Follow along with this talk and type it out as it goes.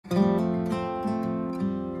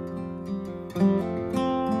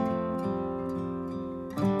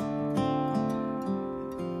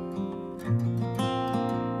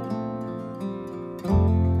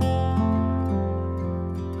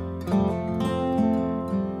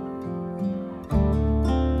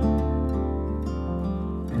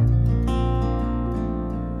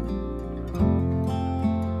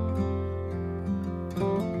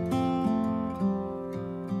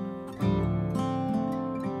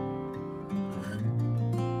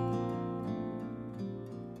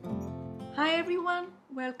Hi everyone,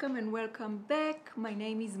 welcome and welcome back. My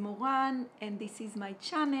name is Moran and this is my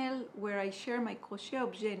channel where I share my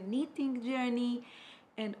CrochetObjet knitting journey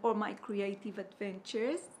and all my creative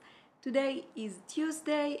adventures. Today is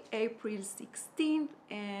Tuesday, April 16th,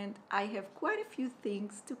 and I have quite a few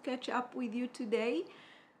things to catch up with you today.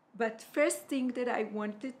 But first thing that I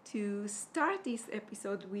wanted to start this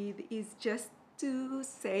episode with is just to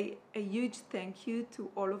say a huge thank you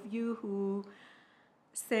to all of you who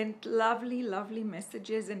sent lovely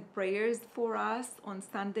messages and prayers for us on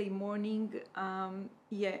Sunday morning.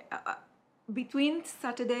 Between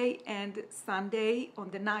Saturday and Sunday,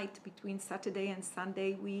 on the night between Saturday and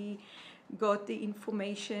Sunday, we got the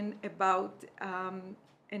information about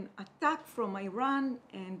an attack from Iran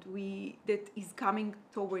and that is coming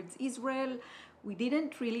towards Israel. We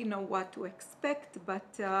didn't really know what to expect,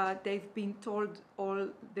 but they've been told, all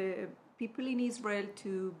the people in Israel,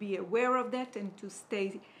 to be aware of that and to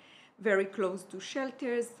stay very close to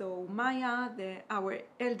shelters. So Maya, our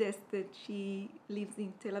eldest, that she lives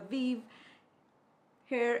in Tel Aviv,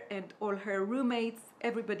 her and all her roommates,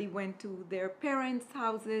 everybody went to their parents'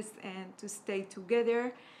 houses and to stay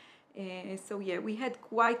together. So yeah, we had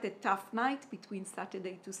quite a tough night between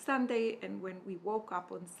Saturday to Sunday, and when we woke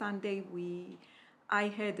up on Sunday, I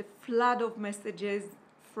had a flood of messages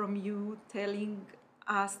from you telling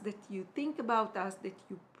us that you think about us, that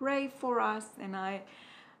you pray for us, and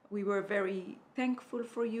we were very thankful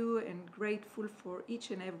for you and grateful for each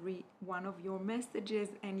and every one of your messages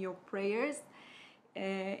and your prayers.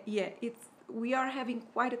 We are having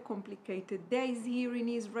quite a complicated days here in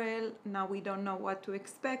Israel. Now we don't know what to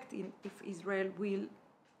expect, if Israel will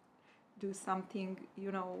do something,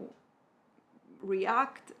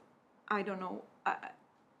 react. I don't know.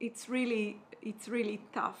 It's really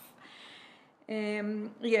tough.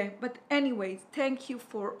 But anyways, thank you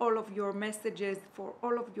for all of your messages, for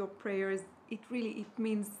all of your prayers. It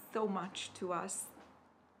means so much to us.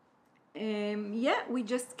 We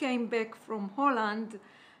just came back from Holland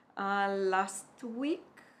last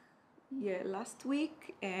week.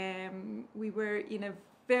 We were in a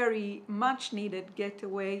very much needed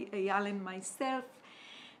getaway, Eyal and myself.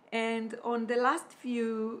 And on the last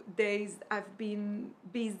few days, I've been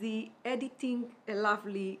busy editing a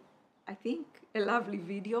lovely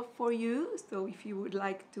video for you. So if you would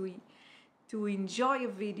like to enjoy a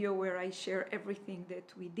video where I share everything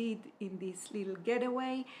that we did in this little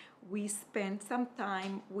getaway, we spent some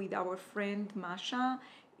time with our friend Masha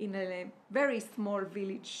in a very small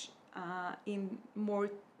village in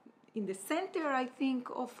the center, I think,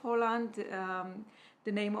 of Holland.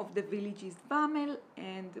 The name of the village is Vamel,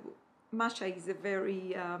 and Masha is a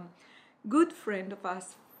very good friend of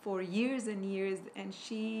us for years and years, and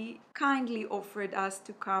she kindly offered us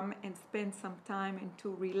to come and spend some time and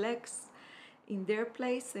to relax in their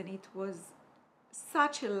place, and it was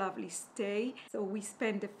such a lovely stay. So we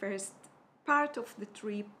spent the first part of the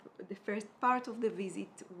trip, the first part of the visit,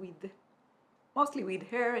 mostly with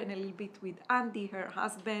her and a little bit with Andy, her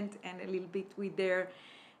husband, and a little bit with their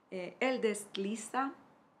eldest Lisa.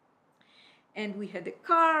 And we had a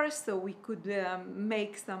car, so we could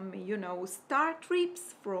make some, star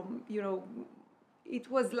trips from,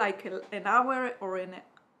 it was like an hour or an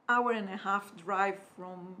hour and a half drive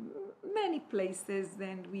from many places,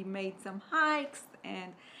 and we made some hikes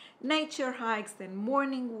and nature hikes and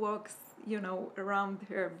morning walks, around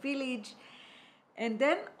her village. And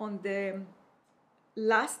then on the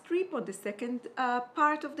last trip, on the second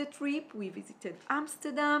part of the trip, we visited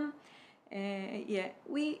Amsterdam.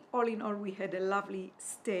 All in all, we had a lovely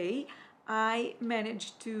stay. I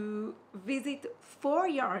managed to visit 4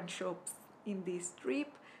 yarn shops in this trip,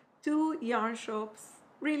 2 yarn shops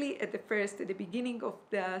really at the beginning of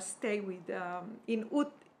the stay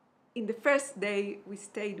in the first day we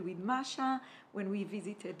stayed with Masha when we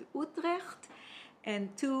visited Utrecht,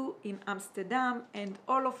 and 2 in Amsterdam, and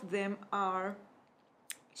all of them are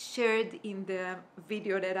shared in the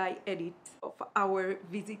video that I edit of our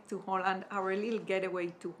visit to Holland, our little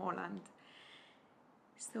getaway to Holland.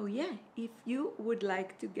 So if you would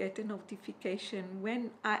like to get a notification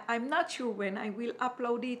when I'm not sure when I will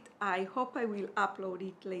upload it. I hope I will upload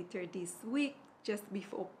it later this week, just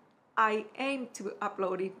before. I aim to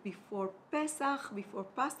upload it before Pesach, before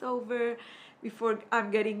Passover, before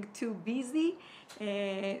I'm getting too busy.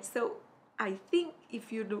 So I think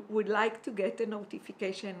if you would like to get a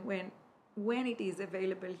notification when it is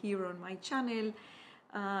available here on my channel,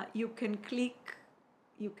 you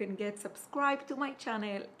can get subscribed to my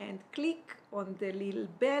channel and click on the little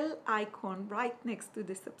bell icon right next to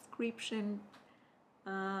the subscription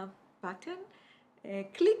button.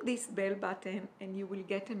 Click this bell button and you will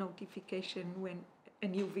get a notification when a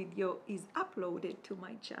new video is uploaded to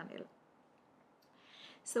my channel.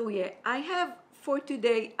 So yeah, for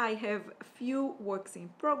today I have a few works in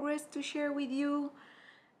progress to share with you,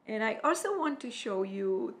 and I also want to show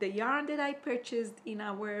you the yarn that I purchased in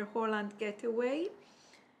our Holland getaway,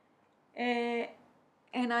 and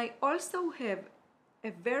I also have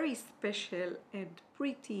a very special and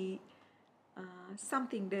pretty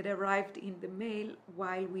something that arrived in the mail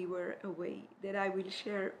while we were away that I will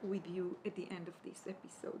share with you at the end of this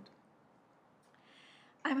episode.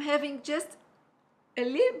 I'm having just a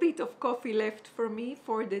little bit of coffee left for me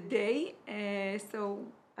for the day, so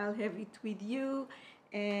I'll have it with you,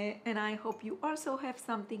 and I hope you also have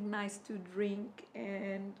something nice to drink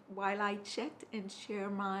and while I chat and share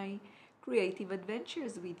my creative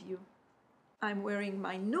adventures with you. I'm wearing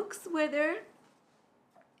my Nuuk sweater.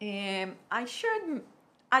 I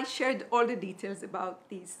shared all the details about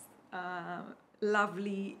this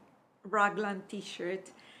lovely raglan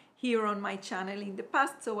t-shirt here on my channel in the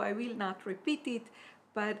past, so I will not repeat it,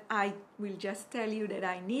 but I will just tell you that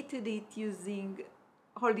I knitted it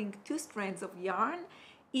holding 2 strands of yarn,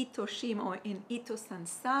 Ito Shimo and Ito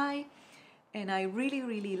Sansai, and I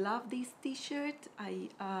really love this t-shirt. I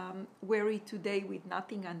wear it today with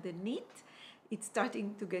nothing underneath. It's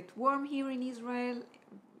starting to get warm here in Israel.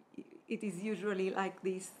 It is usually like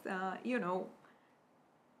this, you know,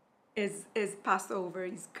 as Passover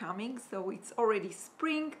is coming, so it's already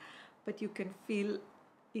spring, but you can feel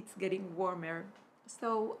it's getting warmer.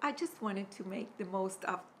 So I just wanted to make the most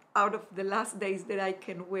out of the last days that I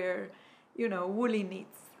can wear, you know, woolly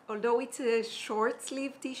knits. Although it's a short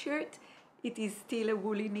sleeve t-shirt, it is still a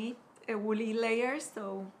woolly knit, a woolly layer,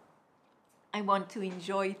 so I want to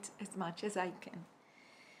enjoy it as much as I can.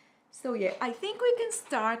 So yeah, I think we can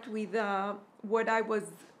start with what I was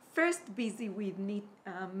first busy with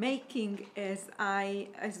making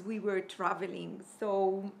as we were traveling.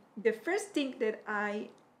 So the first thing that I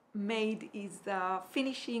made is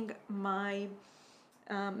finishing my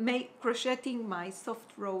crocheting my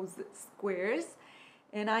soft rose squares,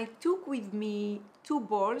 and I took with me 2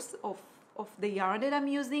 balls of the yarn that I'm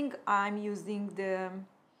using. I'm using the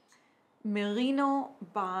Merino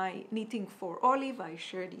by Knitting for Olive. I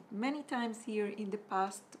shared it many times here in the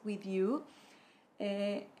past with you,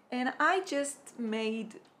 and I just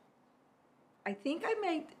made, I think I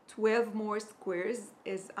made 12 more squares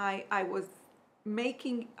as I was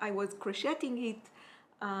crocheting it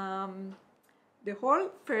the whole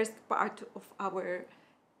first part of our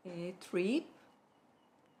trip.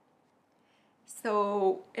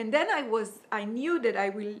 So, and then I knew that I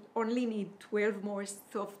will only need 12 more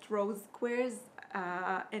soft rose squares,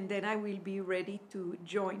 and then I will be ready to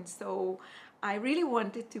join. So I really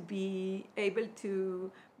wanted to be able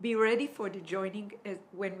to be ready for the joining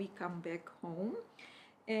when we come back home.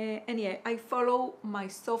 And yeah, I follow my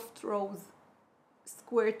soft rose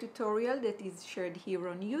square tutorial that is shared here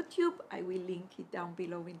on YouTube. I will link it down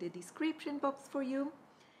below in the description box for you.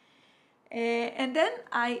 And then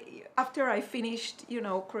after I finished, you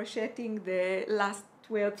know, crocheting the last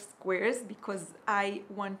 12 squares, because I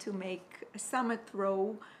want to make a summit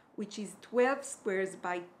row, which is 12 squares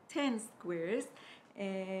by 10 squares.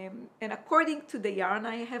 And according to the yarn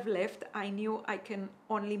I have left, I knew I can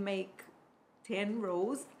only make 10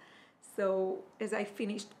 rows. So as I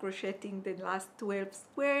finished crocheting the last 12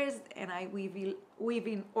 squares, and I weave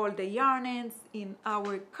in all the yarn ends in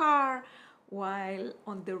our car while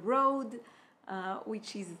on the road,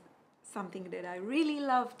 which is something that I really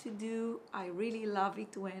love to do. I really love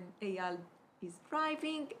it when Eyal is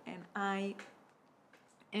driving and I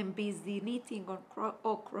am busy knitting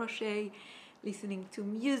or crochet, listening to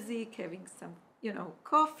music, having some, you know,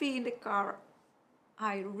 coffee in the car.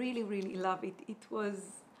 I really love it. It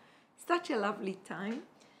was such a lovely time.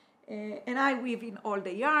 And I weave in all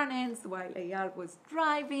the yarn ends while Eyal was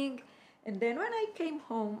driving. And then when I came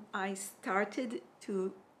home, I started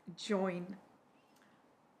to join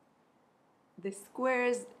the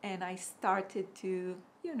squares, and I started to,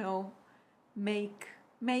 you know, make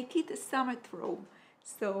it a summit row.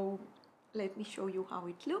 So let me show you how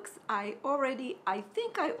it looks. I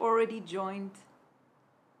think I already joined,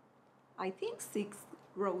 6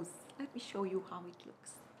 rows. Let me show you how it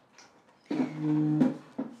looks.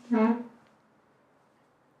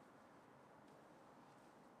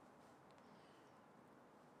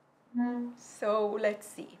 So let's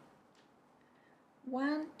see.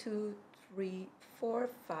 1, 2, 3, 4,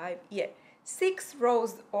 5. Yeah, 6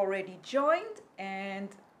 rows already joined, and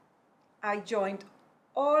I joined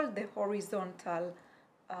all the horizontal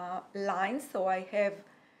lines. So I have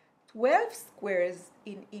 12 squares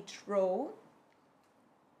in each row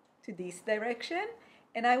to this direction,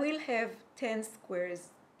 And I will have 10 squares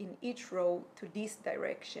in each row to this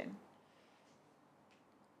direction.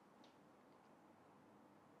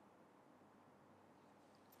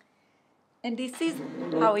 And this is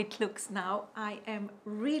how it looks now. I am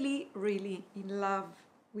really, really in love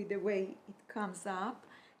with the way it comes up.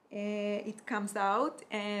 It comes out,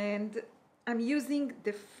 and I'm using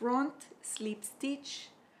the front slip stitch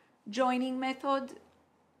joining method.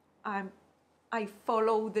 I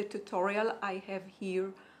follow the tutorial I have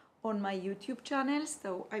here on my YouTube channel,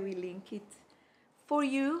 so I will link it for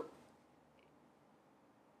you.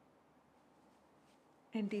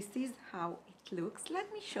 And this is how it looks.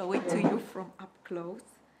 Let me show it to you from up close.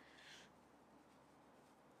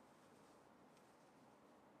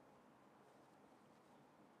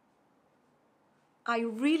 I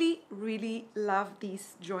really, really love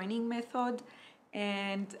this joining method,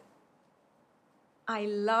 and I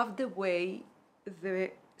love the way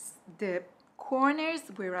the corners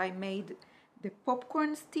where I made the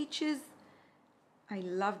popcorn stitches, I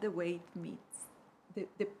love the way it meets.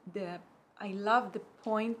 I love the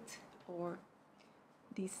point, or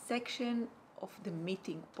this section of the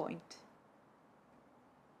meeting point.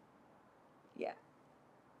 Yeah.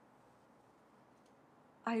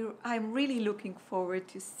 I'm really looking forward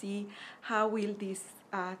to see how will this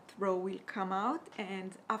throw will come out.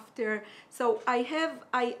 And after, so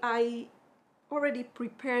I already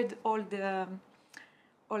prepared all the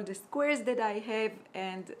squares that I have,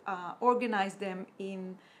 and organized them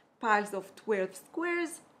in piles of 12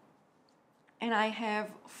 squares. And I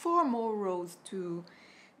have 4 more rows to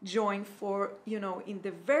join for, in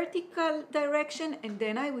the vertical direction, and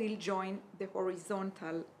then I will join the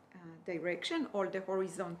horizontal direction, all the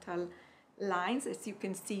horizontal lines. As you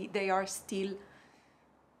can see, they are still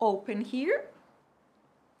open here.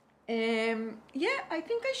 Yeah, I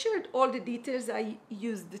think I shared all the details. I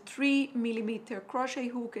used the 3mm crochet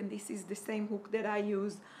hook, and this is the same hook that I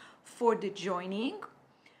use for the joining.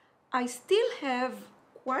 I still have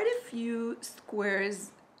quite a few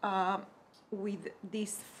squares with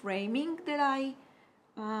this framing that I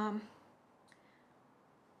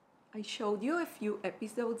showed you a few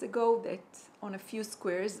episodes ago, that on a few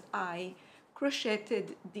squares I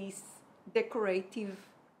crocheted this decorative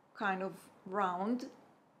kind of round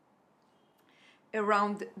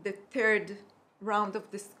around the 3rd round of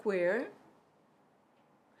the square.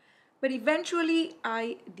 But eventually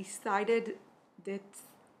I decided that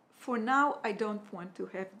for now I don't want to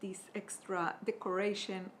have this extra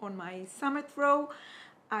decoration on my summit row.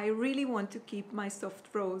 I really want to keep my soft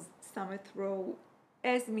rose summit row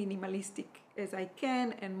as minimalistic as I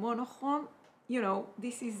can and monochrome.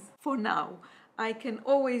 This is for now. I can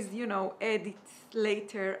always, add it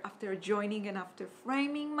later after joining and after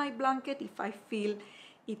framing my blanket. If I feel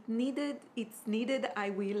it's needed, I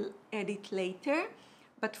will add it later.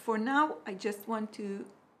 But for now, I just want to,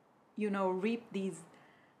 rip these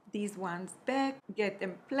ones back, get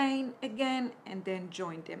them plain again, and then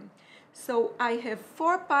join them. So I have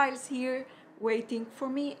 4 piles here waiting for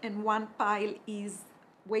me, and 1 pile is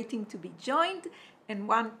waiting to be joined, and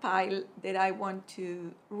 1 pile that I want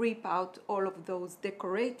to rip out all of those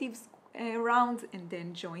decorative rounds and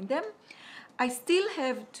then join them. I still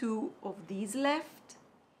have 2 of these left.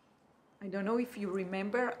 I don't know if you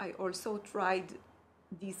remember, I also tried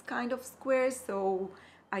these kind of squares, so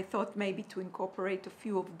I thought maybe to incorporate a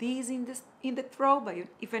few of these in the throw, but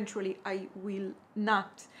eventually I will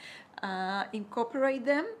not incorporate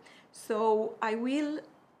them. So I will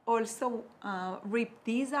also rip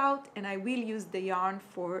these out, and I will use the yarn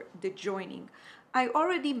for the joining. I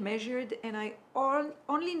already measured, and I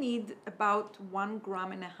only need about 1.5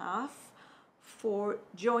 grams for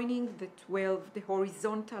joining the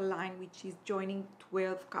horizontal line, which is joining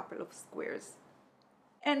 12 couple of squares.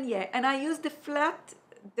 And yeah, and I use the front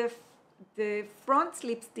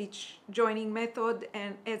slip stitch joining method,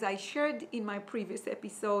 and as I shared in my previous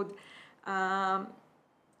episode,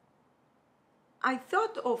 I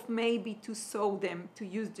thought of maybe to sew them, to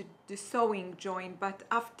use the sewing joint, but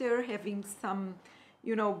after having some,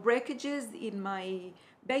 breakages in my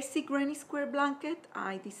basic granny square blanket,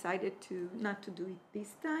 I decided not to do it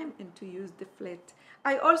this time and to use the flat.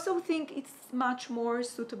 I also think it's much more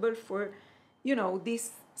suitable for,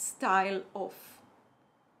 this style of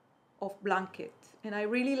blanket, and I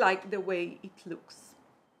really like the way it looks.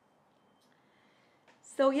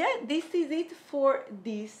 So yeah, this is it for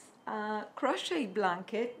this crochet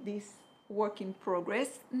blanket, this work in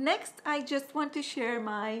progress. Next, I just want to share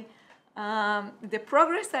my the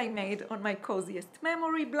progress I made on my coziest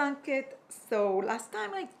memory blanket. So last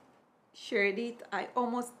time I shared it, I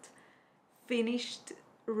almost finished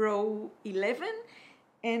row 11,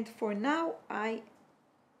 and for now I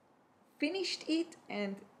finished it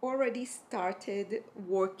and already started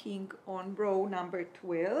working on row number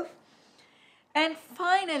 12. And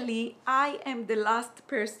finally, I am the last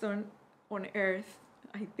person on earth,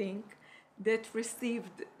 I think, that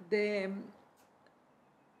received the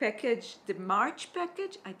package, the March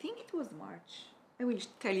package. I think it was March. I will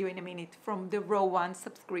tell you in a minute, from the row 1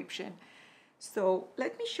 subscription. So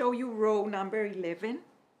let me show you row number 11.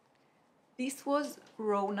 This was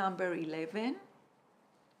row number 11.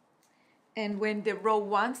 And when the row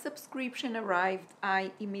 1 subscription arrived,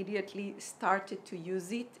 I immediately started to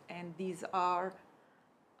use it. And these are,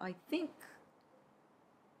 I think,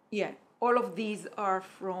 yeah, all of these are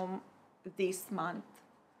from this month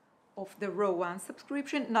of the row 1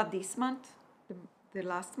 subscription, not this month, the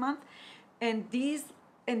last month. And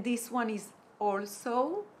this one is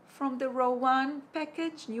also from the row 1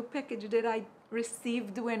 package, new package that I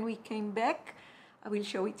received when we came back. I will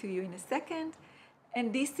show it to you in a second.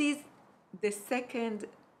 And this is the second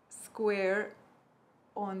square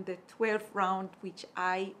on the 12th round, which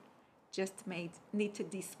I just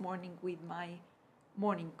knitted this morning with my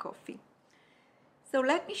morning coffee. So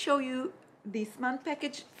let me show you this month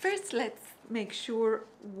package. First, let's make sure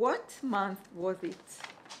what month was it.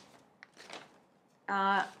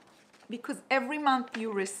 Because every month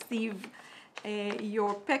you receive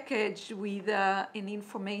your package with an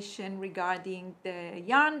information regarding the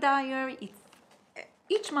yarn dyer.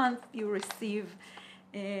 Each month you receive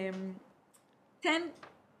 10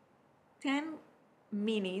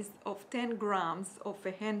 minis of 10 grams of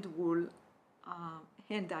a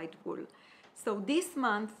hand-dyed wool. So this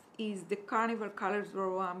month is the Carnival Colors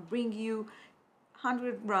row 1, bring you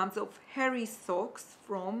 100 grams of hairy socks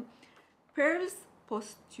from Pearls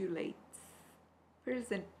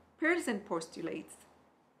and Postulates.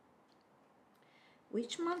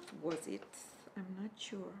 Which month was it? I'm not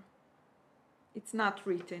sure. It's not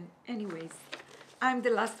written. Anyways, I'm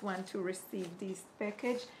the last one to receive this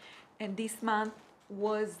package, and this month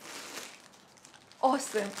was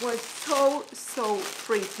awesome. Was so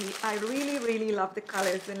pretty. I really love the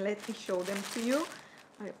colors, and let me show them to you.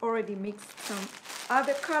 I already mixed some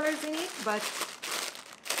other colors in it, but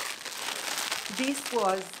this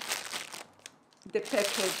was the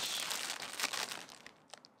package,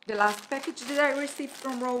 the last package that I received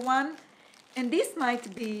from row 1, and this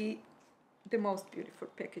might be the most beautiful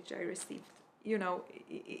package I received. You know,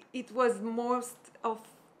 it was most of,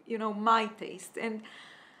 you know, my taste. And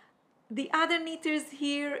the other knitters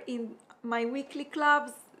here in my weekly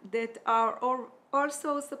clubs that are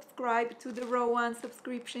also subscribed to the row 1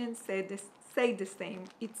 subscription say the same.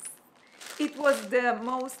 It was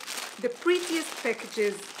the prettiest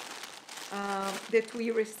packages that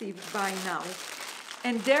we received by now,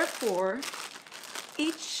 and therefore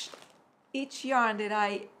each yarn that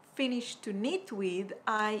I finished to knit with,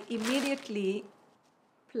 I immediately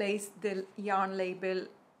placed the yarn label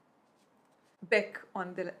back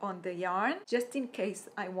on the yarn, just in case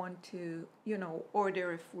I want to, you know,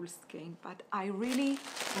 order a full skein. But I really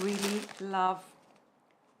love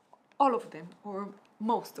all of them, or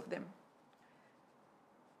most of them.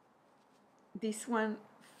 This one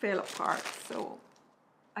fell apart, so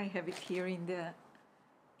I have it here in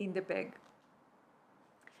the bag.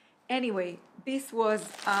 Anyway, this was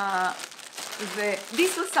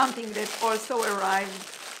something that also arrived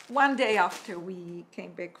one day after we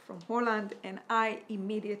came back from Holland, and I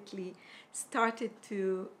immediately started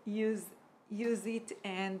to use it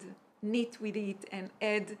and knit with it and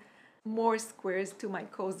add more squares to my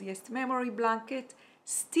coziest memory blanket.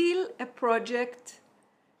 Still a project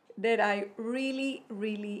that I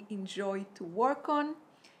really enjoy to work on.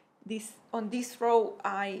 On this row,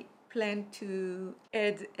 I plan to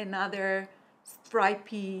add another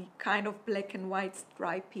stripy, kind of black and white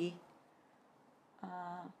stripy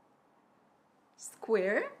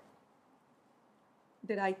square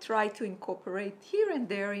that I try to incorporate here and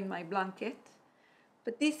there in my blanket.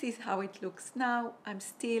 But this is how it looks now. I'm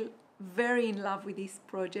still very in love with this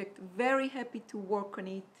project, very happy to work on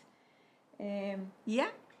it.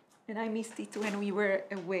 Yeah, and I missed it when we were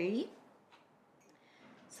away.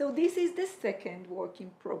 So this is the second work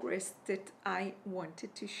in progress that I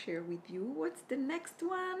wanted to share with you. What's the next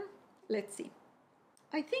one? Let's see.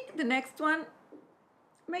 I think the next one,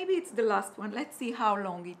 maybe it's the last one. Let's see how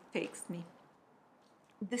long it takes me.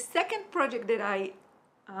 The second project that I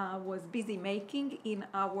was busy making in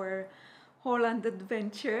our Holland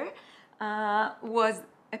adventure was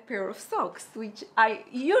a pair of socks, which I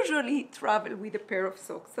usually travel with a pair of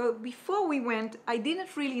socks. So before we went, I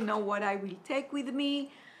didn't really know what I will take with me.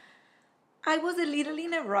 I was a little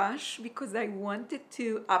in a rush because I wanted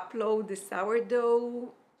to upload the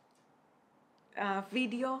sourdough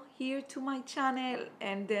video here to my channel,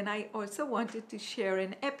 and then I also wanted to share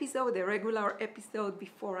an episode, a regular episode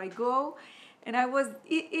before I go. And I was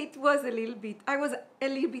a little bit, I was a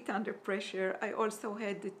little bit under pressure. I also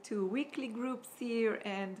had the 2 weekly groups here,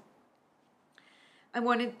 and I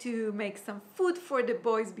wanted to make some food for the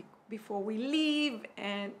boys before we leave,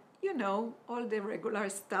 and you know, all the regular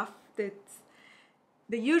stuff, that's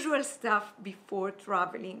the usual stuff before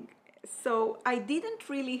traveling. So I didn't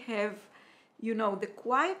really have, you know, the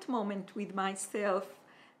quiet moment with myself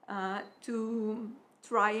to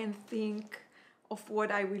try and think of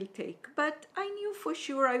what I will take. But I knew for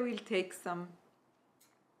sure I will take some,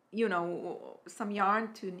 you know, some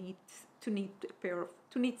yarn to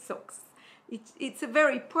knit socks. It's a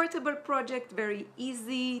very portable project, very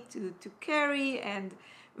easy to carry, and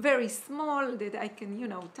very small, that I can, you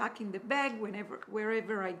know, tuck in the bag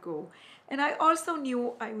wherever I go. And I also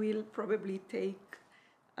knew I will probably take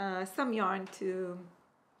some yarn to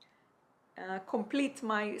complete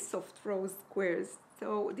my soft rose squares.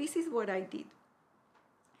 So this is what I did.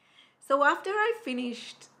 So after I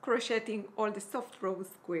finished crocheting all the soft rose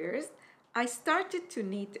squares, I started to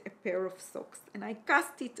knit a pair of socks, and I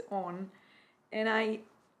cast it on, and I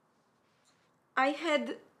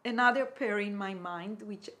had another pair in my mind,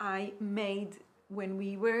 which I made when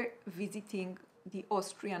we were visiting the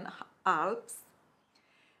Austrian Alps.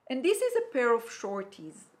 And this is a pair of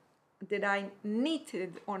shorties that I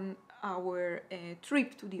knitted on our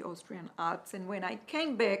trip to the Austrian Alps. And when I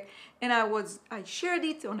came back, and I shared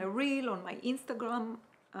it on a reel on my Instagram,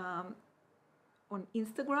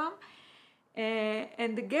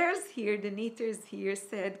 and the girls here, the knitters here,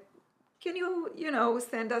 said, can you know,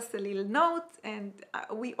 send us a little note, and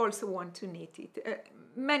we also want to knit it.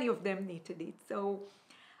 Many of them knitted it. So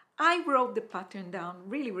I wrote the pattern down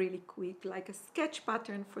really, really quick, like a sketch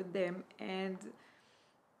pattern for them, and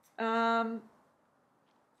a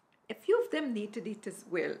few of them knitted it as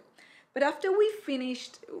well. But after we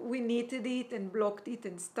finished, we knitted it and blocked it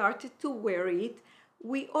and started to wear it,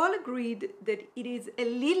 we all agreed that it is a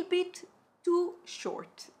little bit too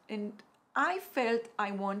short, and I felt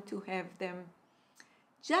I want to have them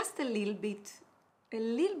just a little bit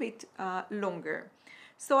longer.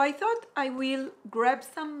 So I thought I will grab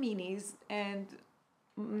some minis, and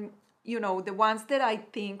you know, the ones that I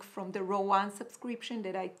think from the Row 1 subscription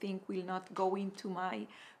that I think will not go into my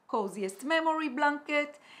coziest memory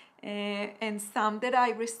blanket, and some that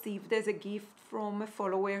I received as a gift from a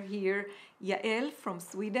follower here, Yael from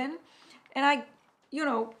Sweden. And I, you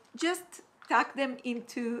know, just tuck them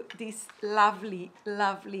into this lovely,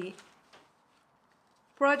 lovely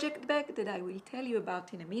project bag that I will tell you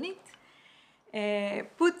about in a minute.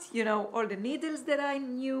 Put, you know, all the needles that I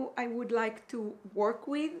knew I would like to work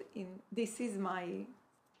with. This is my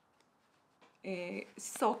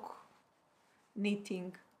sock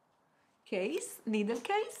knitting case, needle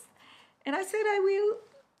case. And I said I will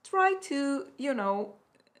try to, you know,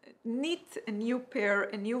 knit a new pair,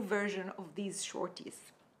 a new version of these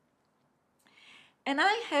shorties. And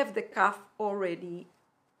I have the cuff already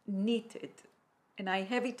knitted, and I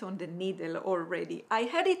have it on the needle already. I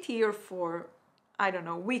had it here for, I don't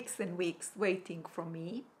know, weeks and weeks waiting for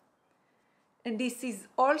me. And this is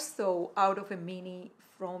also out of a mini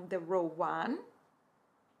from the Row 1.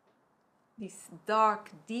 This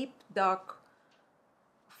dark, deep dark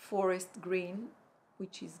forest green,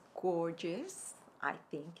 which is gorgeous. I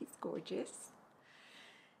think it's gorgeous.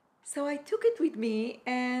 So I took it with me,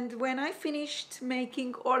 and when I finished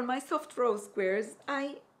making all my soft rose squares,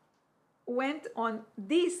 I went on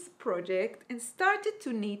this project and started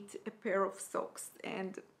to knit a pair of socks.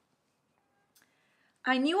 And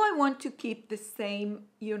I knew I want to keep the same,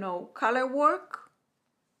 you know, color work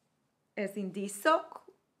as in this sock,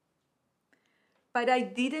 but I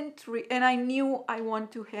didn't, and I knew I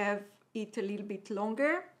want to have it a little bit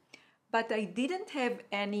longer, but I didn't have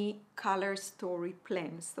any color story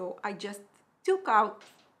plan. So I just took out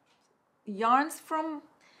yarns from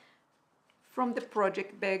the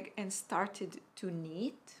project bag and started to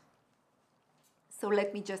knit. So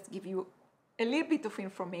let me just give you a little bit of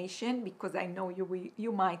information, because I know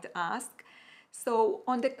you might ask. So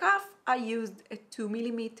on the cuff, I used a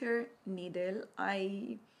 2mm needle.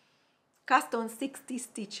 I cast on 60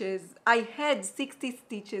 stitches. I had 60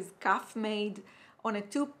 stitches cuff made on a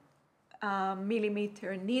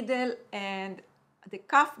 2mm needle, and the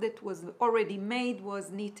cuff that was already made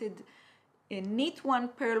was knitted in knit 1,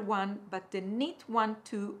 purl 1, but the knit 1,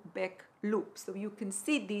 2 back loop. So you can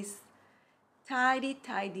see this tidy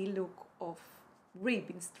look of rib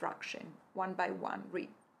instruction, 1 by 1 rib.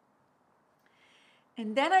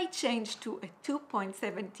 And then I changed to a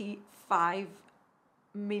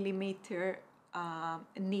 2.75mm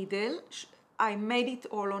needle. I made it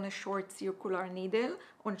all on a short circular needle,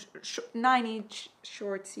 on 9-inch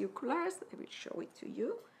short circulars. I will show it to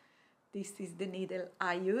you. This is the needle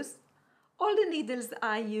I use. All the needles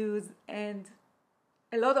I use and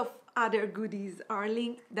a lot of other goodies are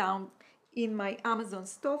linked down in my Amazon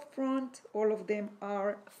storefront. All of them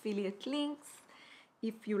are affiliate links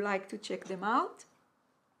if you like to check them out.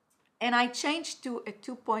 And I changed to a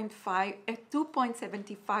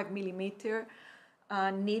 2.75 millimeter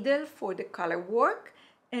needle for the color work.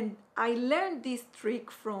 And I learned this trick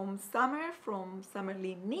from Summer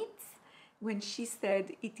LAINE Knits, when she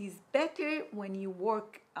said it is better when you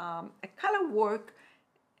work a color work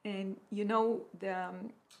and you know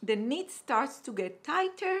the knit starts to get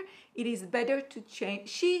tighter, it is better to change.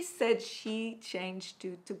 She said she changed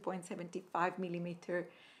to 2.75 millimeter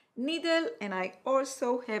needle, and I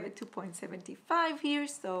also have a 2.75 here,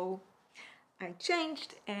 so I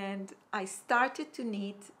changed and I started to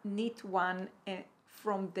knit one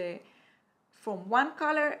from one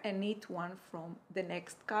color and knit one from the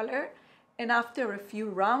next color. And after a few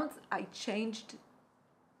rounds, I changed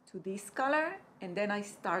to this color, and then I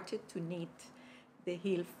started to knit the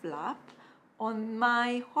heel flap. On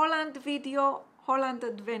my Holland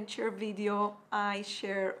adventure video, I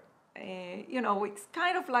share, you know, it's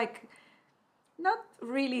kind of like, not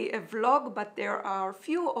really a vlog, but there are a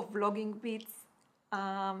few of vlogging bits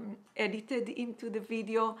edited into the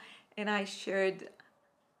video, and I shared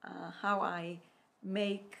how I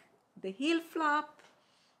make the heel flap.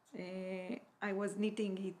 I was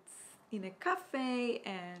knitting it in a cafe,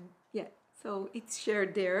 and yeah, so it's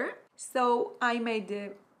shared there. So I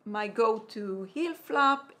made my go-to heel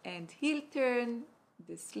flap and heel turn,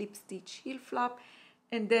 the slip stitch heel flap,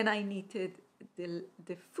 and then I knitted the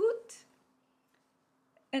foot.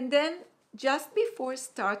 And then just before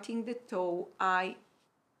starting the toe,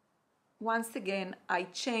 once again I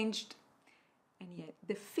changed, and yet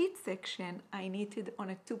the feet section I knitted on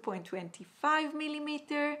a 2.25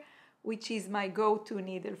 millimeter, which is my go-to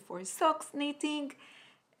needle for socks knitting.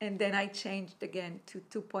 And then I changed again to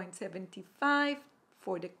 2.75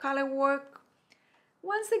 for the color work.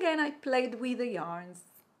 Once again I played with the yarns,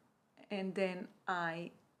 and then I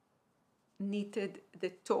knitted the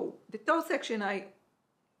toe. The toe section I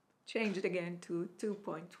changed again to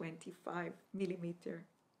 2.25 millimeter.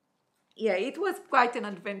 Yeah, it was quite an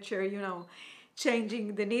adventure, you know,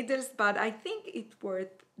 changing the needles, but I think it's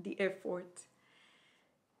worth the effort.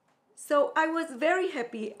 So I was very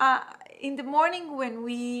happy. In the morning when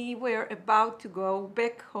we were about to go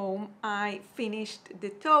back home, I finished the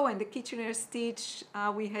toe and the Kitchener stitch.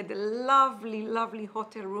 We had a lovely, lovely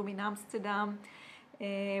hotel room in Amsterdam.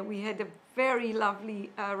 We had a very lovely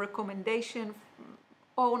recommendation from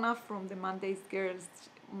Orna from the Mendes girls,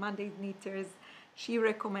 Mendes knitters. She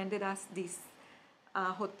recommended us this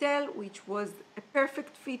hotel, which was a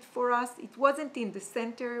perfect fit for us. It wasn't in the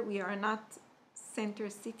center. We are not center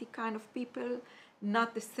city kind of people,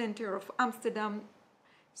 not the center of Amsterdam,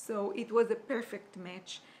 so it was a perfect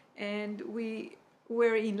match, and we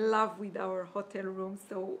were in love with our hotel room.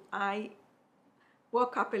 So I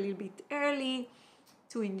woke up a little bit early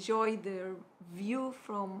to enjoy the view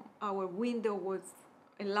from our window. Was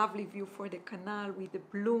a lovely view for the canal with the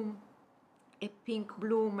bloom, a pink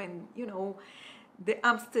bloom, and you know, the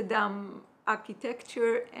Amsterdam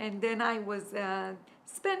architecture. And then I was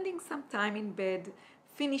spending some time in bed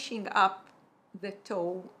finishing up the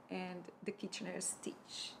toe and the Kitchener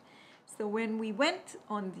stitch. So when we went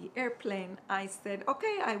on the airplane, I said,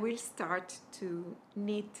 okay, I will start to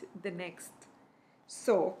knit the next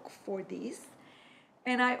sock for this.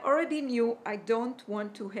 And I already knew I don't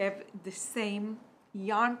want to have the same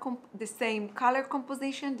yarn, the same color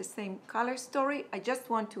composition, the same color story. I just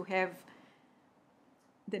want to have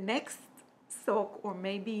the next sock, or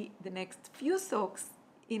maybe the next few socks,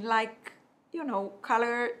 in like, you know,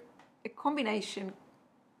 color, a combination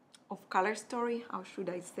of color story. How should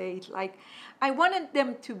I say it? Like, I wanted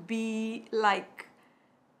them to be like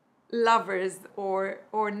lovers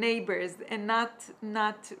or neighbors, and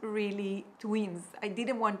not really twins. I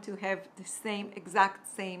didn't want to have the exact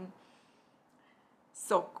same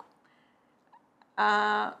sock.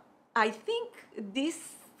 I think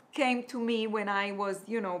this came to me when I was,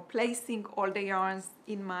 you know, placing all the yarns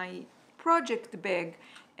in my project bag,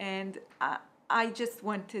 and I just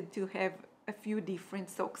wanted to have a few different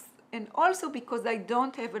socks. And also because I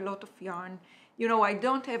don't have a lot of yarn, you know, I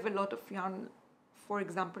don't have a lot of yarn, for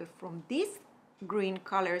example, from this green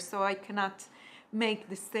color, so I cannot make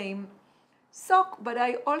the same sock, but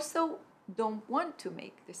I also don't want to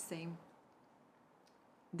make the same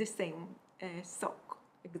sock,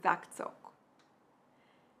 exact sock.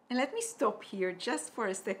 And let me stop here just for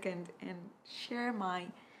a second and share my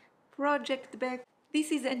project bag.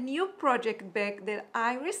 This is a new project bag that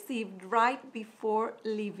I received right before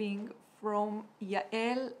leaving from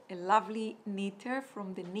Yael, a lovely knitter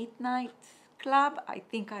from the Knit Night Club. I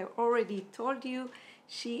think I already told you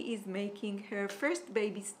she is making her first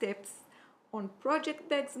baby steps on project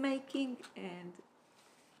bags making, and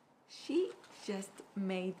she just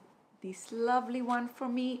made this lovely one for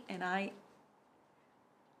me, and I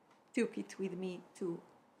took it with me to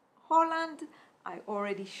Holland. I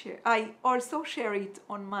also share it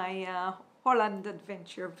on my Holland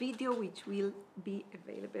adventure video, which will be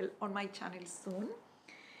available on my channel soon.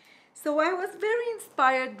 So I was very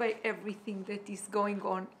inspired by everything that is going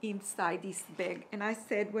on inside this bag. And I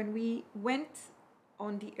said, when we went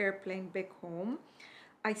on the airplane back home,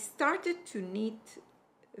 I started to knit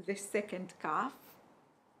the second calf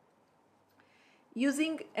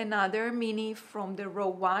using another mini from the row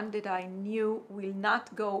 1 that I knew will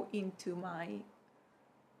not go into my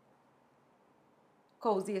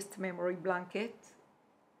coziest memory blanket.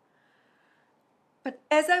 But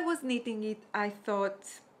as I was knitting it, I thought,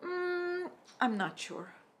 I'm not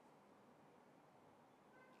sure.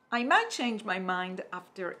 I might change my mind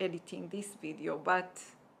after editing this video, but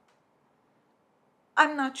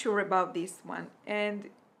I'm not sure about this one. And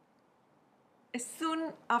as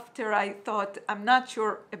soon after I thought I'm not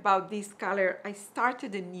sure about this color, I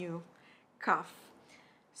started a new cuff.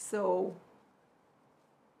 So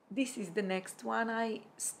this is the next one I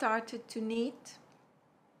started to knit.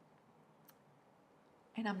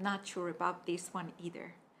 And I'm not sure about this one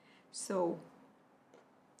either. So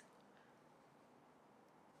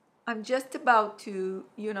I'm just about to,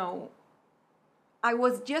 I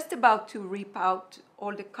was just about to rip out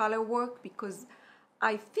all the color work because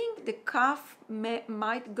I think the cuff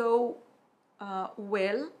might go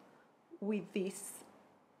well with this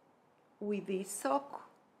sock,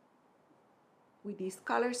 with this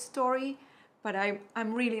color story, but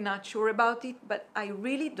I'm really not sure about it. But I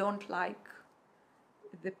really don't like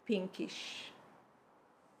the pinkish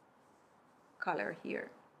color here.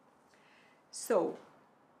 So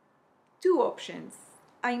 2 options.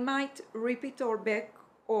 I might rip it all back,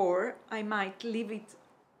 or I might leave it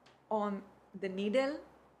on the needle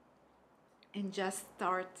and just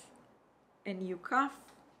start a new cuff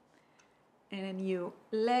and a new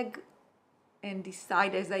leg and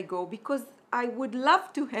decide as I go, because I would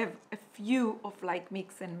love to have a few of like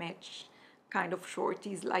mix and match kind of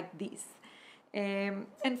shorties like this. And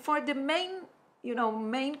for the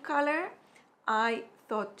main color, I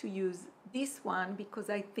thought to use this one because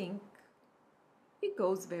I think it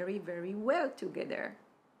goes very, very well together.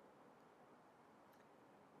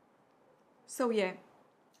 So yeah,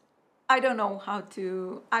 I don't know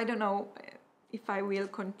if I will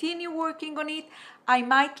continue working on it. I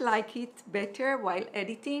might like it better while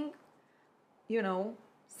editing.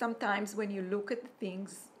 Sometimes when you look at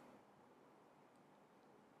things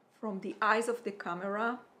from the eyes of the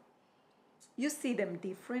camera, you see them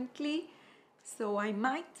differently. So I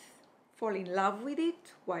might fall in love with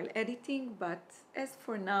it while editing, but as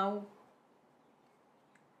for now,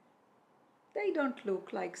 they don't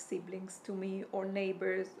look like siblings to me, or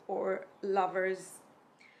neighbors, or lovers.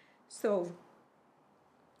 So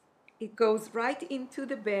it goes right into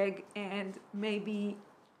the bag, and maybe,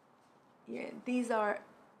 yeah, these are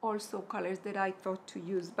also colors that I thought to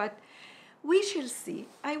use, but we shall see.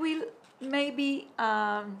 I will maybe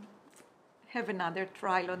have another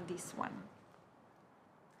trial on this one.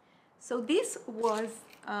 So this was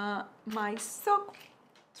my sock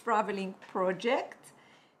traveling project.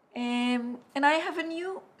 And I have a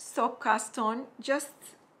new sock cast on, just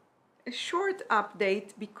a short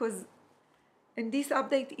update, and this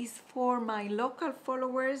update is for my local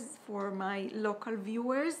followers, for my local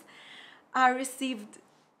viewers. I received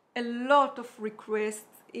a lot of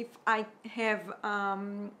requests if I have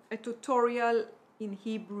a tutorial in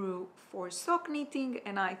Hebrew for sock knitting,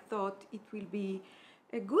 and I thought it will be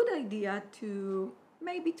a good idea to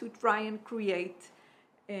maybe to try and create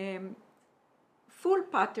full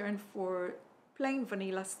pattern for plain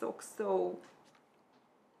vanilla socks. So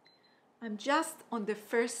I'm just on the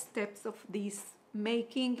first steps of this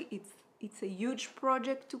making. It's a huge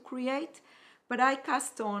project to create, but I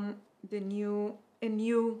cast on a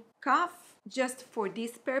new cuff just for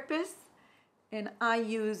this purpose, and I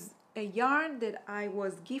use a yarn that I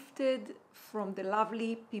was gifted from the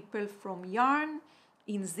lovely people from Yarn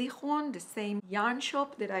in Zichron, the same yarn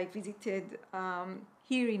shop that I visited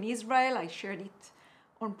here in Israel. I shared it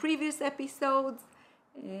on previous episodes.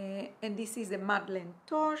 And this is a Madeleine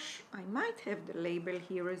Tosh. I might have the label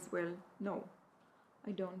here as well. No,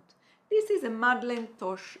 I don't. This is a Madeleine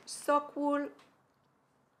Tosh sock wool,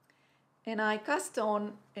 and I cast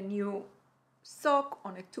on a new sock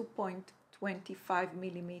on a 2.25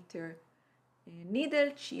 millimeter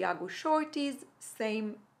needle, Chiago Shorties,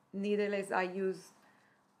 same needle as I use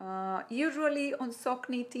usually on sock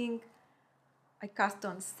knitting. I cast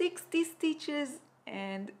on 60 stitches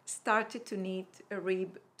and started to knit a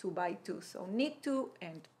rib 2x2, so knit 2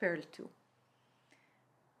 and purl 2.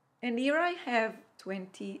 And here I have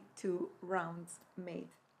 22 rounds made.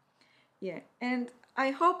 Yeah, and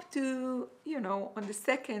I hope to, you know, on the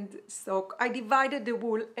second sock, I divided the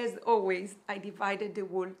wool, as always, I divided the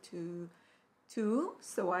wool to 2,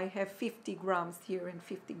 so I have 50 grams here and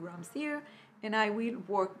 50 grams here, and I will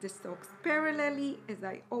work the socks parallelly, as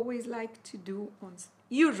I always like to do on,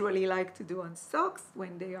 usually like to do on socks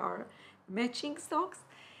when they are matching socks.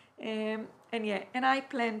 And yeah, and I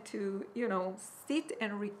plan to, you know, sit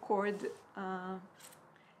and record a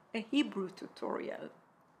Hebrew tutorial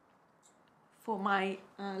for my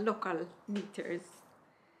local knitters.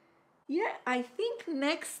 Yeah, I think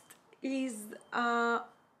next is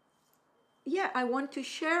yeah, I want to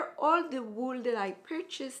share all the wool that I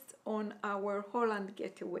purchased on our Holland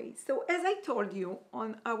getaway. So as I told you,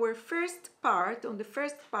 on our first part, on the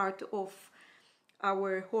first part of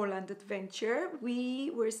our Holland adventure,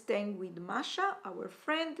 we were staying with Masha, our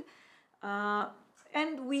friend,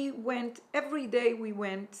 and we went, every day we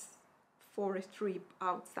went for a trip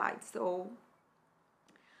outside. So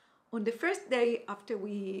on the first day after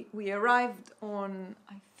we arrived on,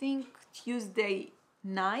 I think, Tuesday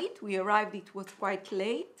night, we arrived, it was quite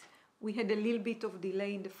late. We had a little bit of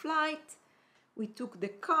delay in the flight. We took the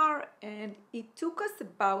car and it took us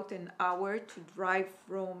about an hour to drive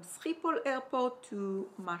from Schiphol airport to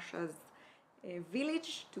Masha's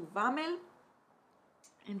village, to Vamel.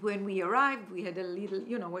 And when we arrived, we had a little,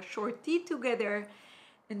 you know, a short tea together.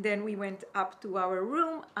 And then we went up to our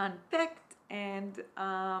room, unpacked, and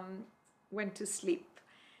went to sleep.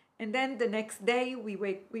 And then the next day we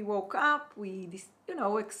woke up, we, you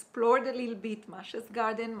know, explored a little bit Masha's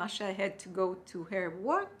garden. Masha had to go to her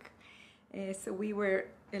work, so we were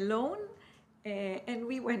alone, and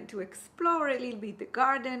we went to explore a little bit the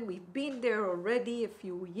garden. We've been there already a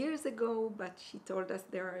few years ago, but she told us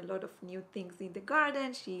there are a lot of new things in the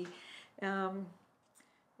garden.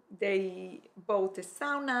 They bought a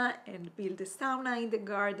sauna and built a sauna in the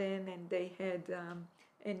garden, and they had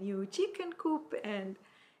a new chicken coop, and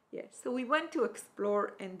yeah, so we went to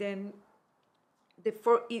explore, and then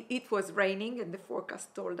it was raining, and the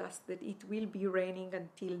forecast told us that it will be raining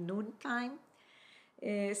until noontime.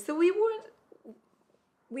 So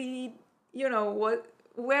we you know,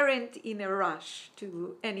 weren't in a rush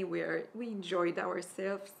to anywhere. We enjoyed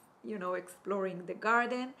ourselves, you know, exploring the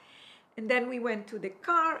garden. And then we went to the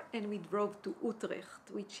car and we drove to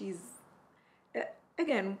Utrecht, which is,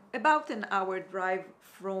 again, about an hour drive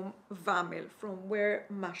from Vamel, from where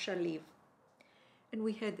Masha lived. And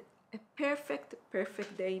we had a perfect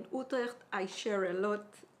day in Utrecht. I share a lot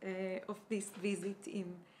of this visit in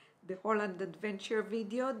the Holland adventure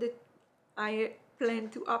video that I plan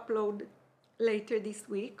to upload later this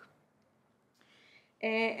week.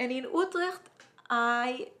 And in Utrecht,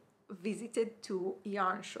 I visited 2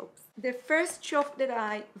 yarn shops. The first shop that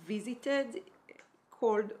I visited,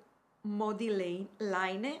 called LAINE.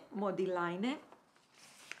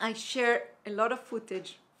 I share a lot of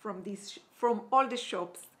footage from all the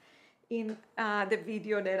shops in the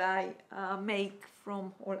video that I make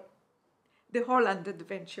from the Holland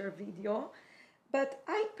adventure video, but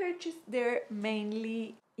I purchased there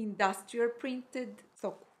mainly industrial printed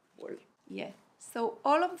sock wool. Yeah, so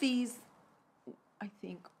all of these, I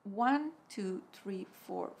think 1, 2, 3,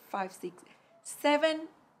 4, 5, 6, 7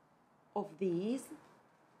 of these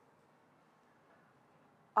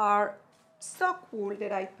are sock wool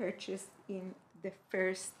that I purchased in the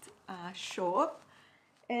first shop,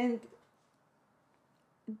 and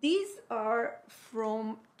these are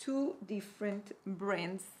from 2 different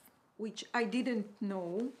brands which I didn't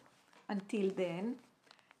know until then.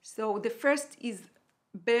 So the first is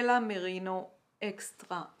Bella Merino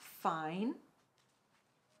Extra Fine.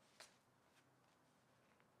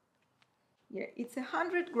 Yeah, it's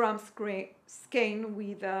 100 grams skein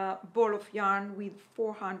with a ball of yarn with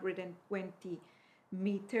 420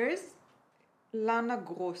 meters, Lana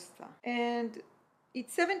Grossa. And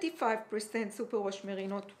it's 75% superwash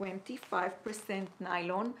merino, 25%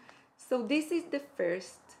 nylon. So this is the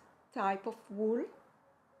first type of wool.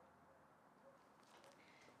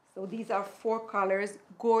 So these are 4 colors,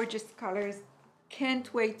 gorgeous colors.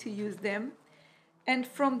 Can't wait to use them. And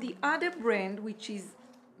from the other brand, which is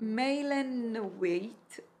Mailen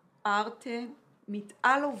Weight Arte mit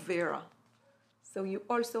aloe vera. So you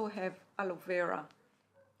also have aloe vera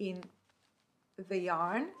in the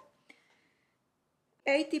yarn.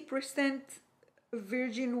 80%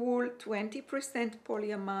 virgin wool, 20%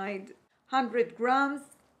 polyamide, 100 grams,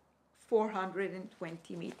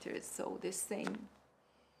 420 meters, so the same.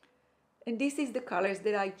 And this is the colors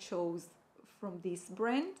that I chose from this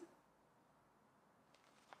brand.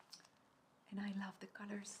 And I love the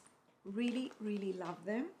colors, really, really love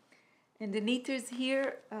them. And the knitters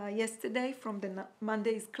here, yesterday from the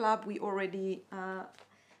Mendes club, we already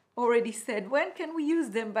said, when can we use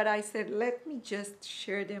them? But I said, let me just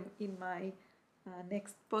share them in my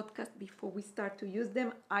next podcast before we start to use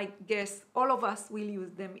them. I guess all of us will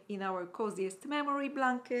use them in our coziest memory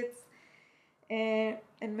blankets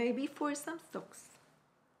and maybe for some socks.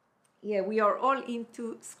 Yeah, we are all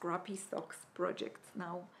into scrappy socks projects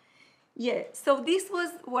now. Yeah, so this was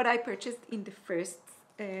what I purchased in the first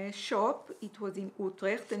shop. It was in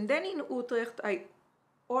Utrecht, and then in Utrecht I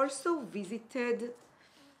also visited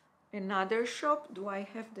another shop. Do I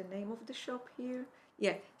have the name of the shop here?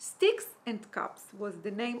 Yeah, Sticks and Cups was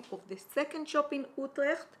the name of the second shop in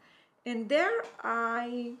Utrecht, and there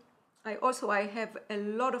I have a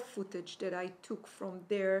lot of footage that I took from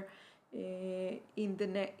there in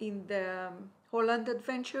the Holland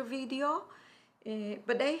adventure video,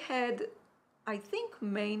 but they had, I think,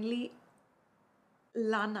 mainly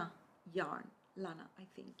Lana yarn. Lana, I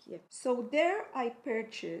think, yeah. So there I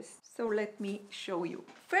purchased, so let me show you.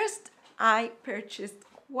 First, I purchased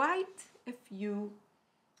quite a few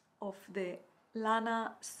of the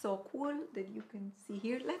Lana sock wool that you can see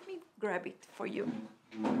here. Let me grab it for you.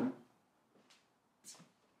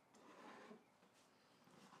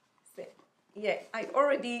 So, yeah, I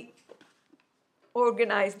already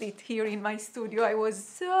organized it here in my studio. I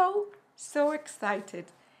was so excited.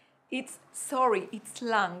 It's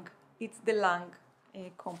LAINE. It's the LAINE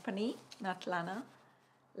company, not Lana,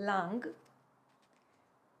 LAINE.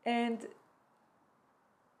 And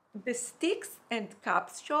the Sticks and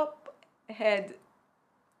Cups shop had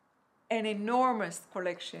an enormous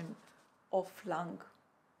collection of LAINE.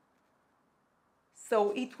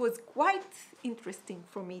 So it was quite interesting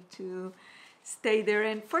for me to stay there.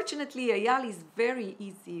 And fortunately, Eyal is very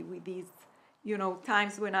easy with these,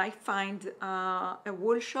 times when I find a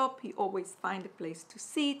wool shop, he always finds a place to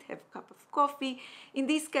sit, have a cup of coffee. In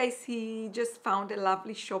this case, he just found a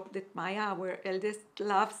lovely shop that Maya, our eldest,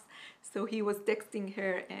 loves. So he was texting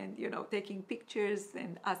her and, taking pictures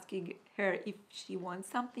and asking her if she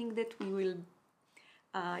wants something that we will,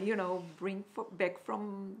 bring back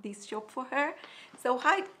from this shop for her. So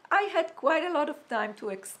I had quite a lot of time to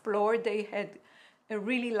explore. They had a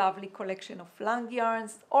really lovely collection of LAINE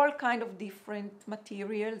yarns, all kind of different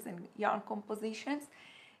materials and yarn compositions.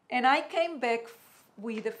 And I came back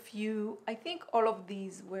with a few. I think all of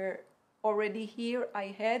these were already here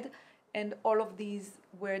I had, and all of these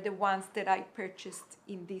were the ones that I purchased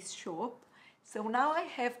in this shop. So now I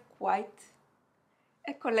have quite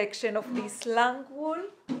a collection of this LAINE wool.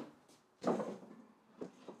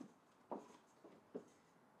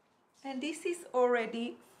 And this is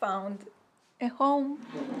already found a home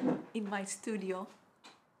in my studio,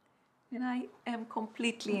 and I am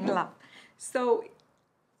completely in love. So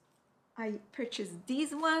I purchased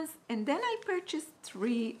these ones, and then I purchased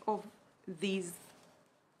 3 of these,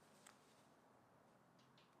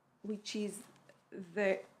 which is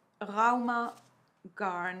the Ramat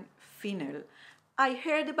Gan Fennel. I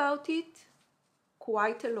heard about it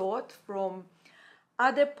quite a lot from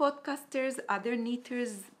other podcasters, other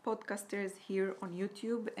knitters, podcasters here on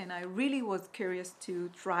YouTube, and I really was curious to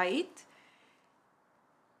try it.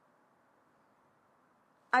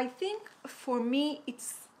 I think for me it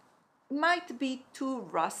might be too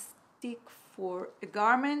rustic for a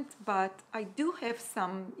garment, but I do have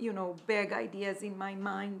some, bag ideas in my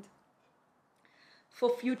mind for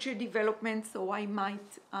future development, so I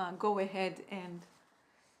might go ahead and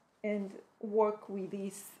work with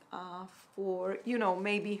this for,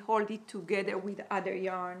 maybe hold it together with other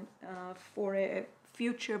yarn for a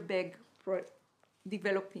future bag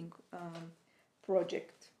developing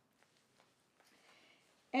project.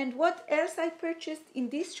 And what else I purchased in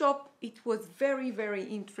this shop? It was very, very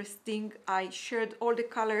interesting. I shared all the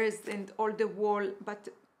colors and all the wool, but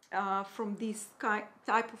from this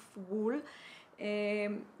type of wool.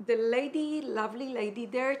 The lovely lady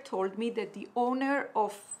there told me that the owner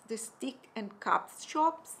of the Stick and Cups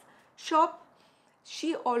shop,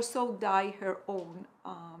 she also dye her own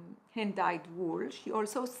hand-dyed wool. She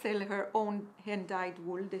also sells her own hand-dyed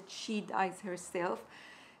wool that she dyes herself.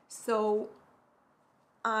 So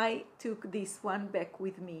I took this one back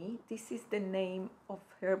with me. This is the name of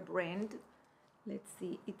her brand. let's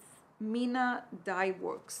see, it's Mina Dye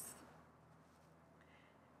Works.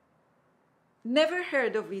 Never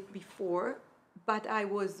heard of it before, but I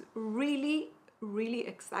was really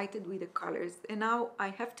excited with the colors. And now I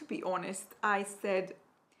have to be honest, I said,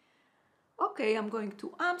 okay, I'm going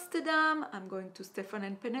to Amsterdam, I'm going to Stefan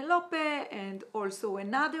and Penelope, and also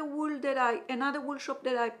another wool shop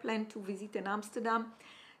that I plan to visit in Amsterdam.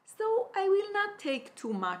 So I will not take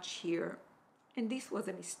too much here. And this was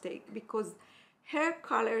a mistake because her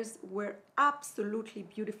colors were absolutely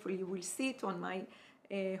beautiful. You will see it on my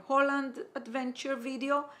Holland adventure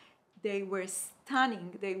video. They were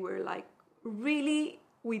stunning. They were like really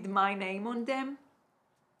with my name on them.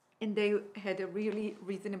 And they had a really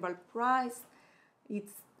reasonable price.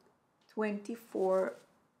 It's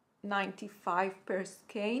 $24.95 per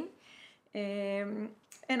skein. And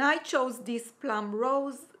I chose this plum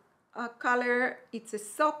rose color. It's a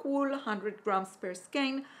sock wool, 100 grams per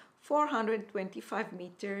skein, 425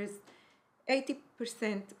 meters,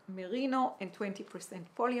 80% merino and 20%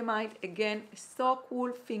 polyamide. Again, sock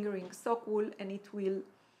wool, fingering sock wool, and it will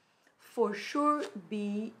for sure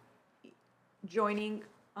be joining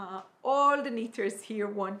all the knitters here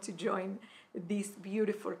want to join this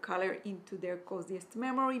beautiful color into their coziest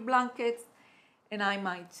memory blankets, and I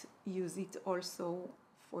might use it also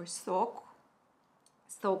for socks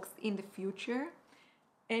in the future.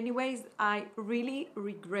 Anyways, I really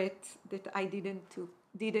regret that I didn't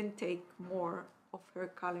take more of her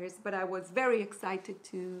colors, but I was very excited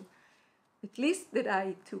to at least that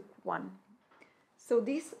I took one. So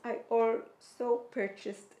this I also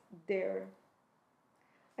purchased there.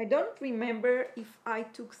 I don't remember if I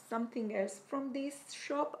took something else from this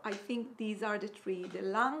shop. I think these are the three: the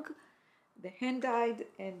Lang, the hand-dyed,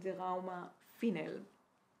 and the Ramat Gan.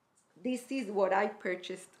 This is what I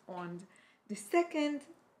purchased on the second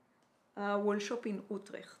wool shop in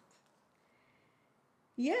Utrecht.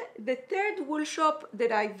 Yeah, the third wool shop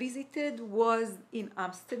that I visited was in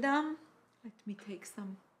Amsterdam. Let me take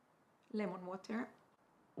some lemon water.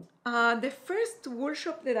 The first wool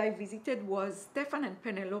shop that I visited was Stefan and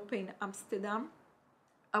Penelope in Amsterdam.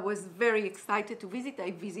 I was very excited to visit.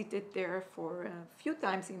 I visited there for a few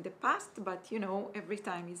times in the past, but you know, every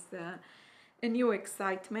time is a new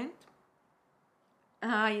excitement.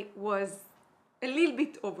 I was a little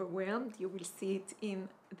bit overwhelmed. You will see it in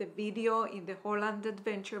the video, in the Holland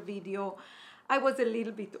adventure video. I was a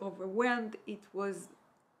little bit overwhelmed. It was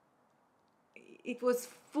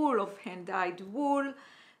full of hand-dyed wool.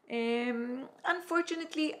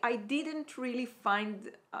 Unfortunately, I didn't really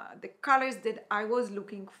find the colors that I was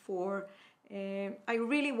looking for. I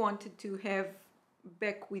really wanted to have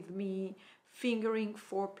back with me fingering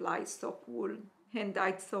 4-ply sock wool,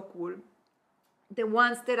 hand-dyed sock wool. The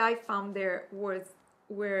ones that I found there were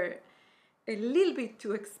a little bit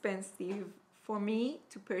too expensive for me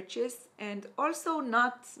to purchase, and also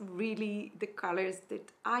not really the colors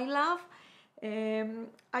that I love.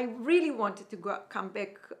 I really wanted to come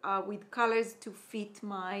back with colors to fit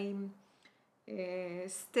my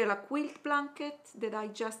Stella quilt blanket that I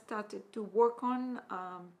just started to work on.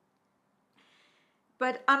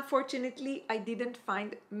 But unfortunately, I didn't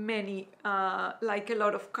find many, like a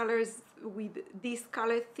lot of colors with this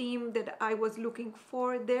color theme that I was looking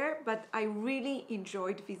for there, but I really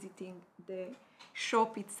enjoyed visiting the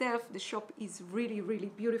shop itself. The shop is really,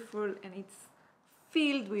 really beautiful, and it's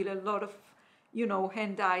filled with a lot of, you know,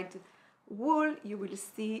 hand-dyed wool. You will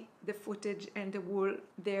see the footage and the wool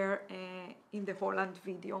there in the Holland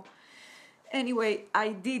video. Anyway, I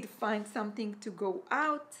did find something to go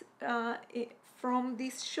out from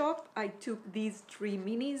this shop. I took these 3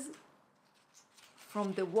 minis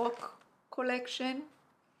from the Walk collection.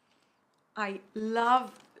 I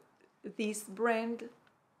love this brand,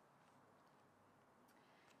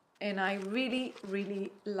 and I really,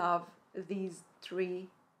 really love these 3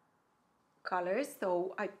 colors,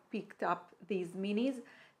 so I picked up these minis.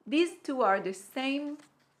 These 2 are the same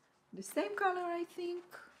color, I think.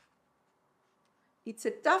 It's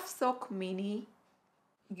a Tough Sock Mini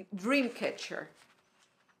Dreamcatcher.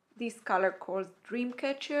 This color called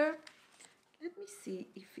Dreamcatcher. Let me see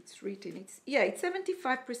if it's written. It's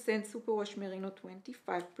 75% superwash merino,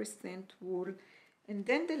 25% wool, and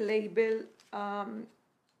then the label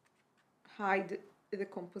hide the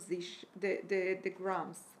composition, the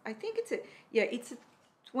grams. I think it's a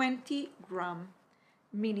 20-gram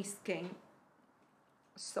mini skein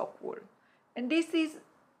sock wool, and this is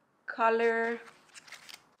color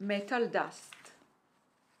Metal Dust.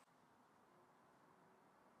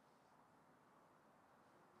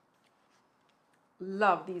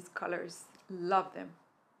 Love these colors, love them.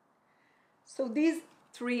 So these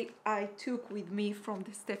 3 I took with me from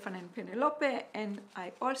the Stefan and Penelope, and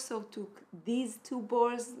I also took these 2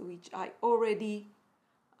 balls, which I already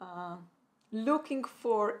looking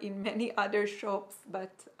for in many other shops,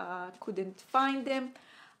 but couldn't find them.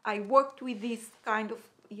 I worked with this kind of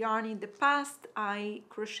yarn in the past. I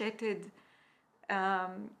crocheted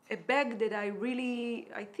a bag that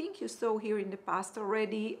I think you saw here in the past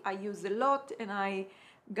already. I use a lot, and I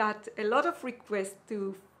got a lot of requests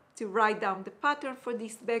to write down the pattern for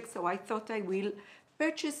this bag, so I thought I will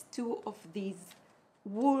purchase 2 of these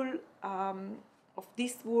wool,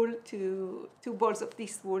 two balls of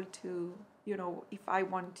this wool to, you know, if I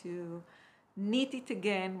want to knit it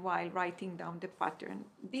again while writing down the pattern.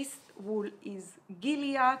 This wool is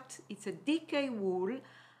Gilead. It's a DK wool,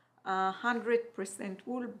 100%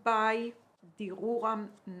 wool by Diruram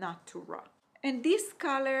Natura. And this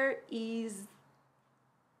color is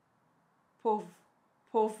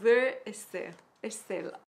Pauvre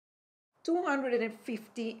Estelle,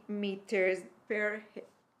 250 meters per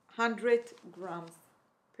 100 grams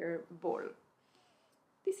per ball.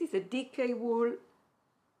 This is a DK wool,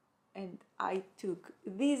 and I took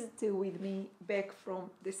these 2 with me back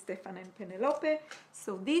from the Stefan and Penelope.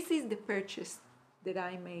 So this is the purchase that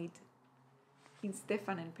I made in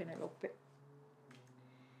Stefan and Penelope.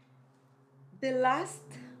 The last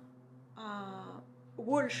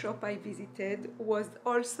wool shop I visited was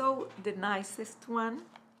also the nicest one.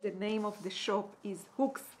 The name of the shop is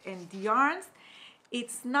Hooks and Yarns.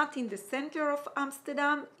 It's not in the center of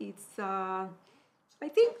Amsterdam. It's, I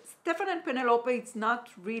think Stefan and Penelope, it's not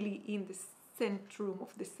really in the centrum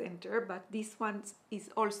of the center, but this one is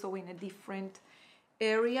also in a different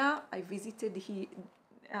area. I visited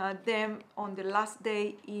them on the last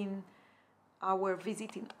day in our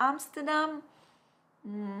visit in Amsterdam.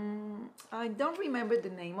 I don't remember the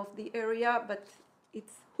name of the area, but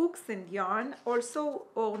it's Hooks and Yarn. Also,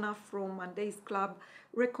 Orna from Mendes Club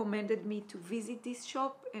recommended me to visit this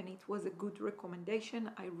shop, and it was a good recommendation.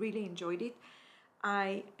 I really enjoyed it.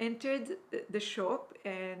 I entered the shop,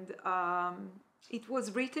 and it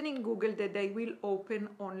was written in Google that they will open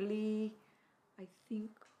only, I think,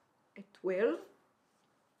 at 12.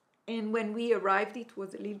 And when we arrived, it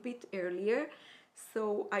was a little bit earlier.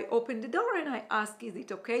 So I opened the door and I asked, is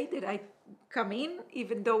it okay that I come in,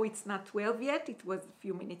 even though it's not 12 yet? It was a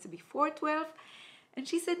few minutes before 12. And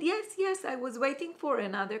she said, yes, I was waiting for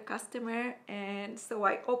another customer. And so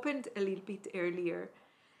I opened a little bit earlier.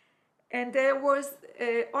 And there was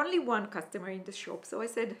only one customer in the shop. So I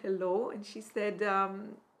said, hello. And she said, I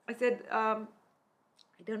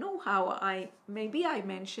don't know how maybe I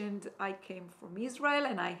mentioned I came from Israel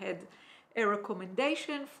and I had a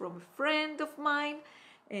recommendation from a friend of mine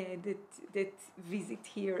that visit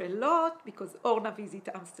here a lot, because Orna visits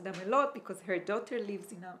Amsterdam a lot because her daughter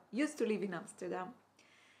used to live in Amsterdam.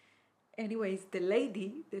 Anyways, the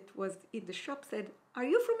lady that was in the shop said, are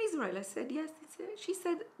you from Israel? I said, yes. She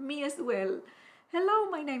said, me as well. Hello,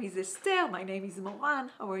 my name is Esther, my name is Moran.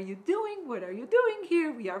 How are you doing? What are you doing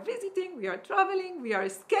here? We are visiting, we are traveling, we are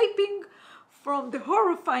escaping from the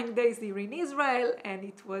horrifying days here in Israel, and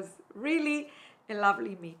it was really a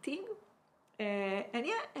lovely meeting.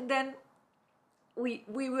 And then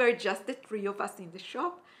we were just the 3 of us in the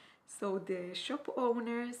shop. So the shop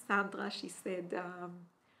owner, Sandra, she said,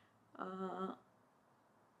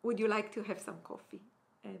 would you like to have some coffee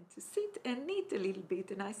and to sit and knit a little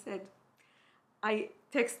bit? And I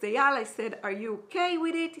texted Eyal, I said, are you okay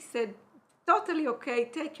with it? He said, totally okay,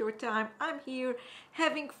 take your time. I'm here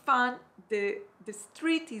having fun. The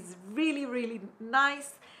street is really, really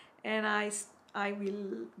nice, and I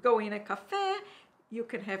will go in a cafe. You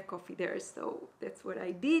can have coffee there. So that's what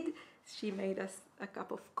I did. She made us a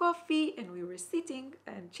cup of coffee, and we were sitting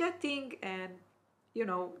and chatting, and, you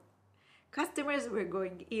know, customers were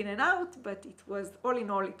going in and out, but it was, all in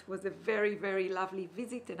all, it was a very, very lovely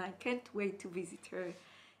visit, and I can't wait to visit her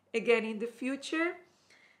again in the future.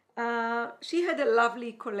 She had a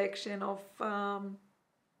lovely collection of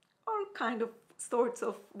all kind of sorts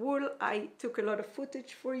of wool. I took a lot of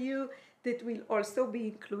footage for you that will also be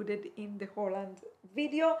included in the Holland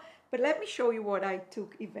video, but let me show you what I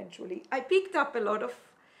took eventually. I picked up a lot of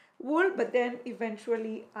wool, but then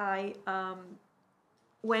eventually I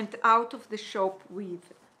went out of the shop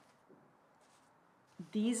with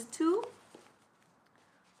these 2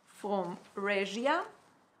 from Regia.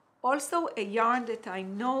 Also a yarn that I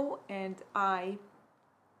know and I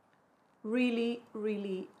really,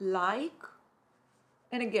 really like.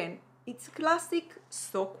 And again, it's classic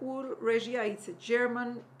sock wool. Regia, it's a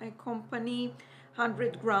German company.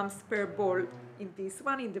 100 grams per ball in this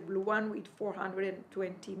one, in the blue one with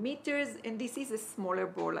 420 meters, and this is a smaller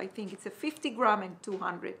ball. I think it's a 50 gram and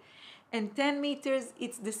 210 meters.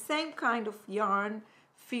 It's the same kind of yarn,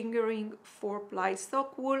 fingering 4-ply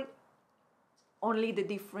sock wool, only the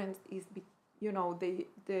difference is, you know,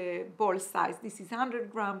 the ball size. This is 100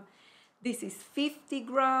 gram, this is 50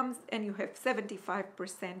 grams, and you have 75%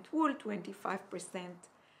 wool, 25%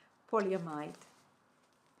 polyamide.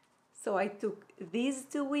 So I took these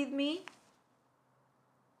two with me,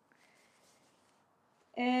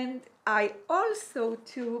 and I also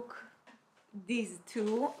took these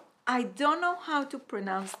two. I don't know how to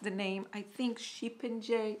pronounce the name. I think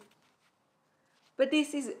Schippenjay, but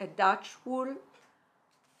this is a Dutch wool.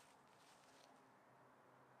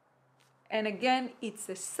 And again, it's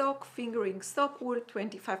a sock, fingering sock wool,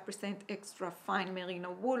 25% extra fine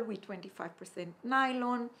merino wool with 25%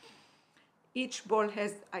 nylon. Each ball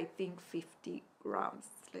has, I think, 50 grams.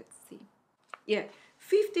 Let's see. Yeah,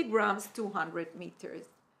 50 grams, 200 meters.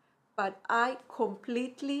 But I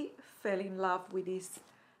completely fell in love with this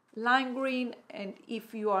lime green. And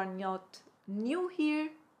if you are not new here,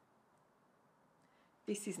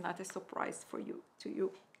 this is not a surprise for you.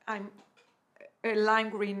 I'm a lime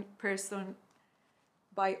green person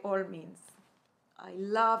by all means. I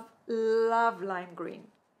love lime green.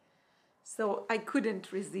 So I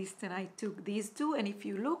couldn't resist and I took these two, and if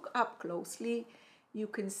you look up closely, you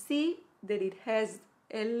can see that it has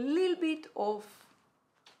a little bit of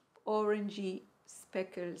orangey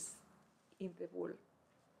speckles in the wool.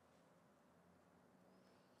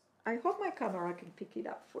 I hope my camera can pick it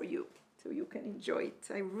up for you so you can enjoy it.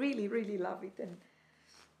 I really, really love it, and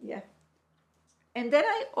yeah. And then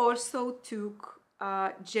I also took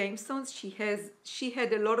Jameson's. She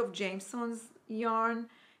had a lot of Jameson's yarn,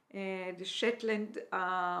 the Shetland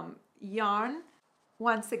yarn.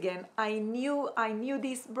 Once again, I knew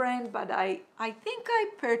this brand, but I think I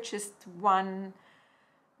purchased one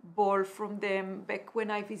ball from them back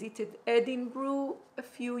when I visited Edinburgh a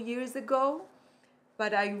few years ago.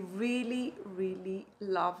 But I really, really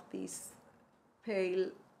love this pale,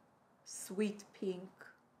 sweet pink,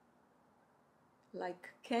 like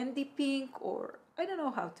candy pink, or I don't know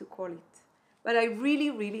how to call it. But I really,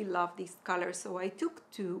 really love this color. So I took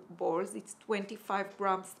two balls. It's 25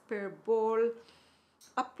 grams per ball,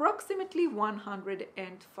 approximately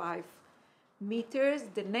 105 meters.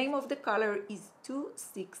 The name of the color is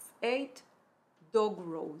 268 Dog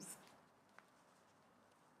Rose.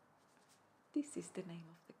 This is the name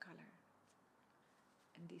of the color.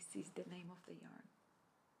 And this is the name of the yarn.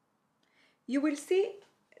 You will see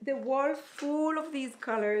the wall full of these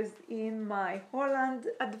colors in my Holland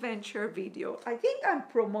Adventure video. I think I'm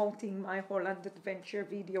promoting my Holland Adventure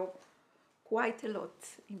video quite a lot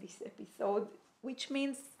in this episode, which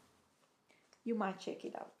means you might check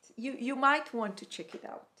it out. You might want to check it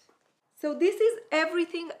out. So this is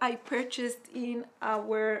everything I purchased in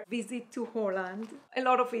our visit to Holland. A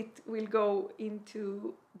lot of it will go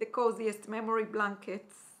into the coziest memory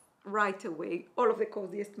blankets right away. All of the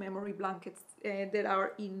coziest memory blankets that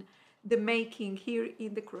are in the making here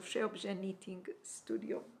in the CrochetObjet knitting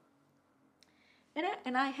studio.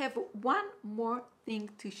 And I have one more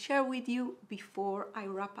thing to share with you before I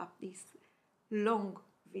wrap up this long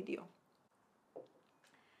video.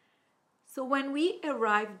 So when we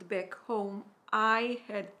arrived back home, I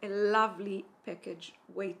had a lovely package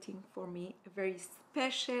waiting for me, a very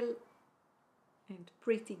special and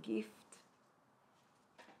pretty gift.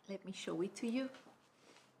 Let me show it to you.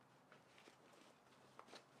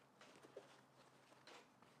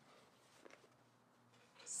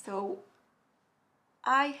 So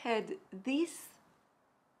I had this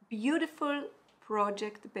beautiful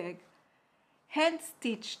project bag,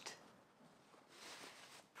 hand-stitched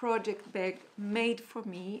project bag made for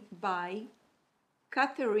me by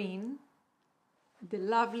Catherine, the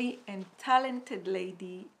lovely and talented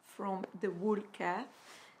lady from the Wool Cat.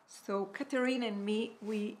 So Catherine and me,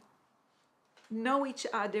 we know each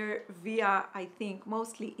other via, I think,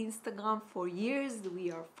 mostly Instagram for years.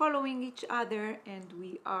 We are following each other and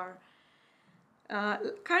we are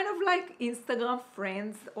kind of like Instagram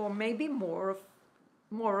friends, or maybe more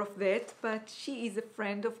of that, but she is a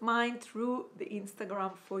friend of mine through the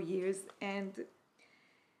Instagram for years. And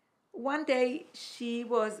one day she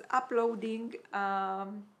was uploading a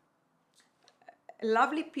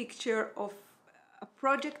lovely picture of a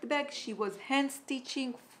project bag she was hand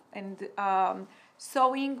stitching and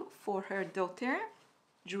sewing for her daughter,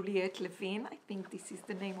 Juliette Levine. I think this is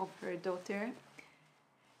the name of her daughter.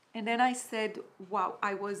 And then I said, wow,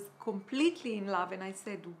 I was completely in love. And I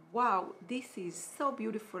said, wow, this is so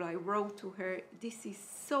beautiful. I wrote to her, this is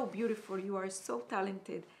so beautiful. You are so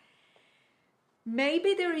talented.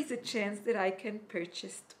 Maybe there is a chance that I can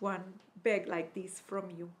purchase one bag like this from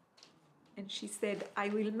you. And she said, I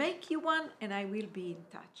will make you one and I will be in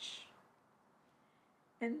touch.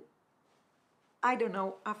 And I don't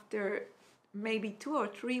know, after maybe 2 or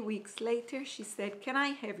 3 weeks later, she said, can I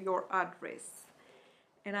have your address?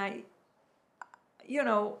 And I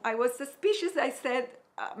was suspicious. I said,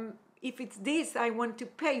 if it's this, I want to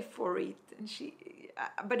pay for it. And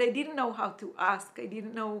but I didn't know how to ask. I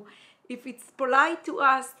didn't know if it's polite to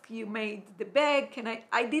ask, you made the bag.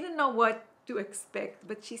 I didn't know what to expect,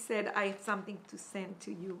 but she said, I have something to send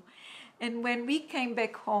to you. And when we came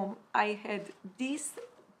back home, I had this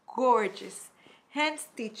gorgeous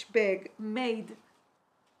hand-stitched bag made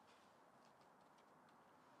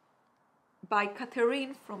by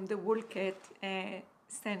Catherine from the Wool Cat,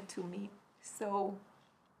 sent to me. So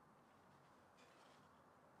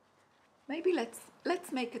maybe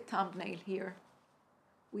let's make a thumbnail here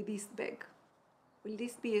with this bag. Will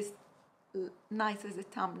this be as nice as a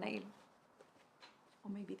thumbnail?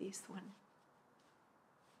 Or maybe this one.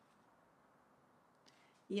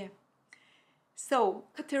 Yeah. So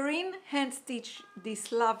Catherine hand-stitched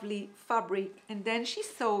this lovely fabric, and then she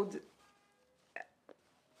sewed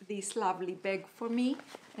this lovely bag for me.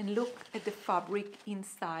 And look at the fabric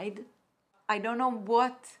inside. I don't know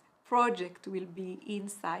what project will be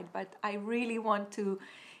inside, but I really want to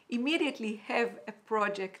immediately have a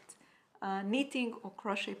project, knitting or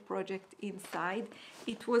crochet project inside.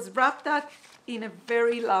 It was wrapped up in a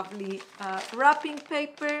very lovely wrapping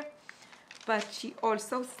paper, but she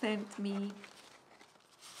also sent me,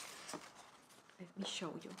 let me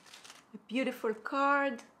show you, a beautiful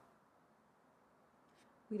card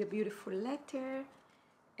with a beautiful letter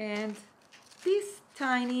and this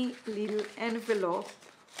tiny little envelope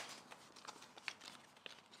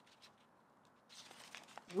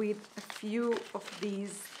with a few of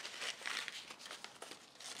these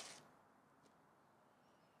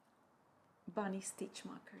bunny stitch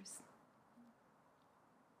markers.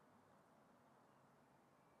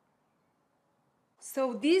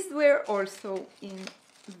 So these were also in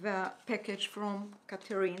the package from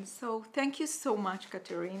Catherine. So thank you so much,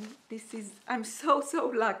 Catherine. I'm so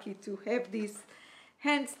lucky to have this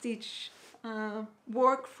hand stitch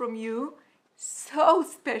work from you. So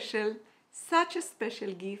special, such a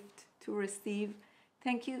special gift to receive.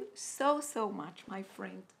 Thank you so much, my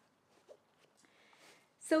friend.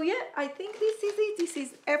 So yeah, I think this is it. This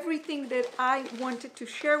is everything that I wanted to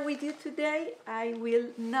share with you today. I will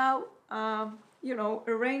now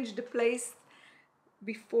arrange the place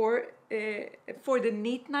before for the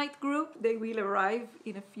Knit Night group. They will arrive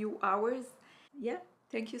in a few hours. Yeah,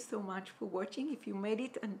 thank you so much for watching. If you made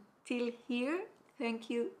it until here, thank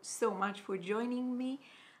you so much for joining me.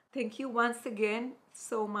 Thank you once again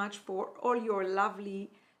so much for all your lovely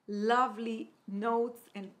notes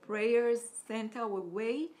and prayers sent our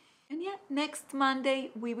way. And yeah, next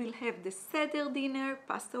Monday we will have the Seder dinner,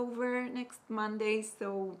 Passover next Monday.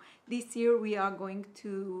 So this year we are going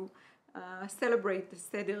to celebrate the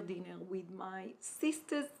Seder dinner with my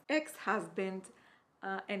sister's ex-husband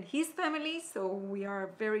and his family. So we are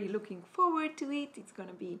very looking forward to it. It's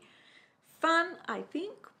gonna be fun, I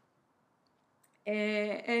think.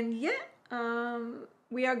 And yeah,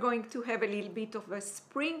 we are going to have a little bit of a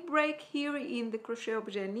spring break here in the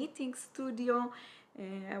CrochetObjet knitting studio.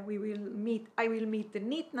 I will meet the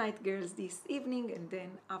Knit Night girls this evening, and then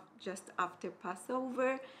just after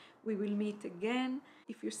Passover we will meet again.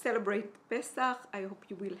 If you celebrate Pesach, I hope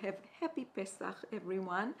you will have happy Pesach,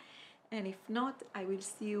 everyone. And if not, I will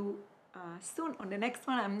see you soon on the next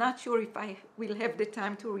one. I'm not sure if I will have the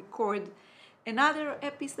time to record another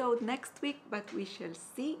episode next week, but we shall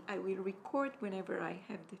see. I will record whenever I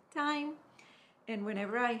have the time and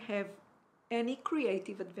whenever I have any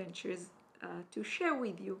creative adventures to share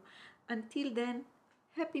with you. Until then,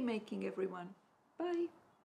 happy making, everyone. Bye.